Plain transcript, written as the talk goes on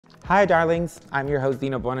Hi darlings, I'm your host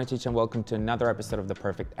Dino Bonatich and welcome to another episode of The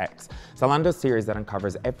Perfect X, Zalando's series that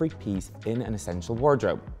uncovers every piece in an essential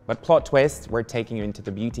wardrobe. But plot twist, we're taking you into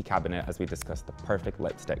the beauty cabinet as we discuss the perfect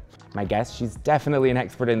lipstick. My guest, she's definitely an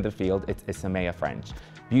expert in the field, it's Isamaya Ffrench,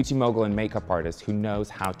 beauty mogul and makeup artist who knows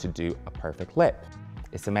how to do a perfect lip.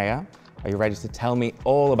 Isamaya, are you ready to tell me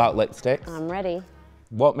all about lipsticks? I'm ready.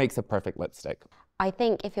 What makes a perfect lipstick? I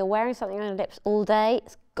think if you're wearing something on your lips all day,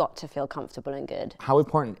 it's got to feel comfortable and good. How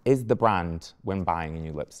important is the brand when buying a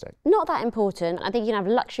new lipstick? Not that important. I think you can have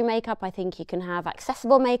luxury makeup, I think you can have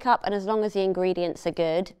accessible makeup, and as long as the ingredients are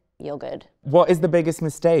good, you're good. What is the biggest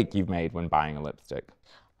mistake you've made when buying a lipstick?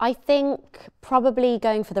 I think probably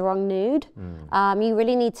going for the wrong nude. You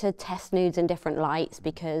really need to test nudes in different lights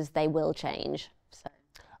because they will change.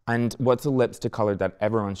 And what's a lipstick color that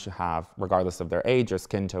everyone should have, regardless of their age or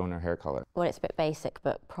skin tone or hair color? Well, it's a bit basic,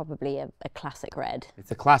 but probably a classic red. It's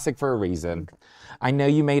a classic for a reason. I know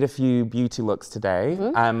you made a few beauty looks today.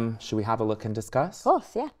 Should we have a look and discuss? Of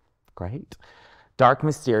course, yeah. Great. Dark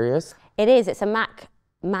Mysterious. It is. It's a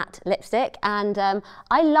matte lipstick, and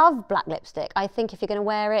I love black lipstick. I think if you're going to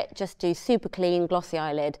wear it, just do super clean, glossy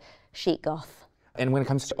eyelid, chic goth. And when it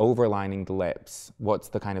comes to overlining the lips, what's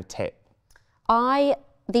the kind of tip?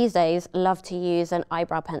 These days, love to use an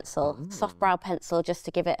eyebrow pencil, soft brow pencil, just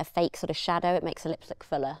to give it a fake sort of shadow. It makes the lips look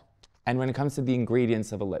fuller. And when it comes to the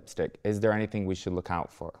ingredients of a lipstick, is there anything we should look out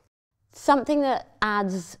for? Something that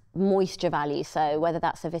adds moisture value, so whether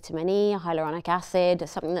that's a vitamin E, hyaluronic acid,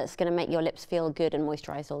 something that's going to make your lips feel good and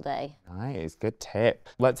moisturized all day. Nice, good tip.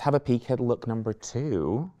 Let's have a peek at look number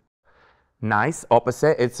 2. Nice,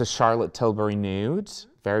 opposite, it's a Charlotte Tilbury nude.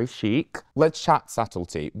 Very chic. Let's chat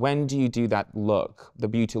subtlety. When do you do that look, the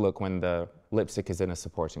beauty look, when the lipstick is in a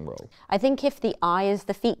supporting role? I think if the eye is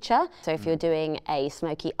the feature, so if you're doing a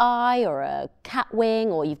smoky eye or a cat wing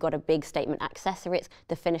or you've got a big statement accessory,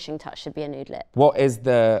 the finishing touch should be a nude lip. What is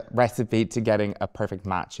the recipe to getting a perfect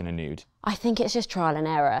match in a nude? I think it's just trial and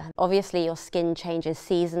error. Obviously your skin changes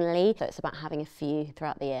seasonally, so it's about having a few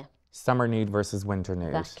throughout the year. Summer nude versus winter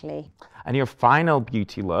nude. Exactly. And your final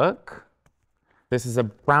beauty look? This is a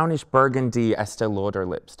brownish burgundy Estee Lauder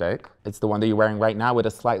lipstick. It's the one that you're wearing right now with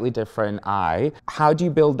a slightly different eye. How do you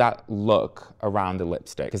build that look around the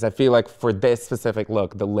lipstick? Because I feel like for this specific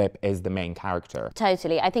look, the lip is the main character.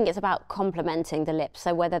 Totally. I think it's about complementing the lip.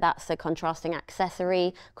 So whether that's a contrasting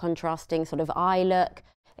accessory, contrasting sort of eye look.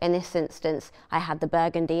 In this instance, I had the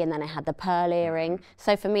burgundy and then I had the pearl earring.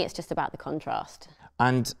 So for me, it's just about the contrast.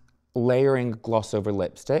 And layering gloss over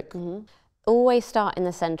lipstick. Always start in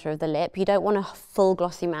the center of the lip. You don't want a full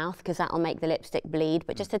glossy mouth because that'll make the lipstick bleed,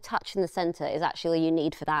 but just a touch in the center is actually all you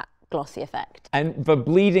need for that glossy effect. But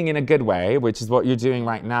bleeding in a good way, which is what you're doing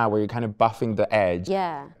right now, where you're kind of buffing the edge.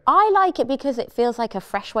 Yeah. I like it because it feels like a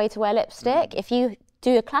fresh way to wear lipstick. If you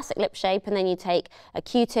do a classic lip shape and then you take a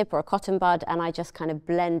Q-tip or a cotton bud and I just kind of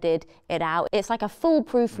blended it out, it's like a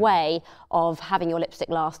foolproof way of having your lipstick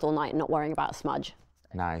last all night and not worrying about a smudge.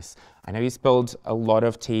 Nice. I know you spilled a lot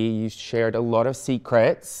of tea, you shared a lot of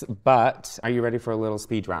secrets, but are you ready for a little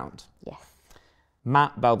speed round? Yes.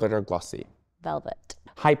 Matte, velvet, or glossy? Velvet.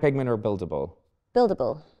 High pigment or buildable?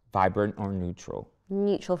 Buildable. Vibrant or neutral?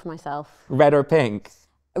 Neutral for myself. Red or pink?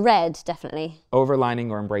 Red, definitely. Overlining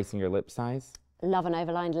or embracing your lip size? Love an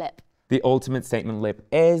overlined lip. The ultimate statement lip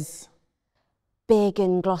is? Big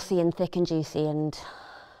and glossy and thick and juicy and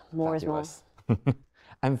more Fabulous. is more.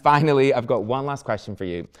 And finally, I've got one last question for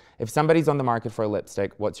you. If somebody's on the market for a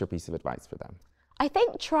lipstick, what's your piece of advice for them? I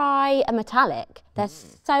think try a metallic. They're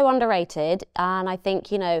so underrated. And I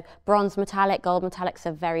think, you know, bronze metallic, gold metallics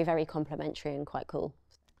are very, very complimentary and quite cool.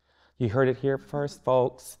 You heard it here first,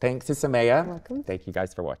 folks. Thanks, Isamaya. Welcome. Thank you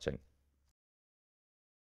guys for watching.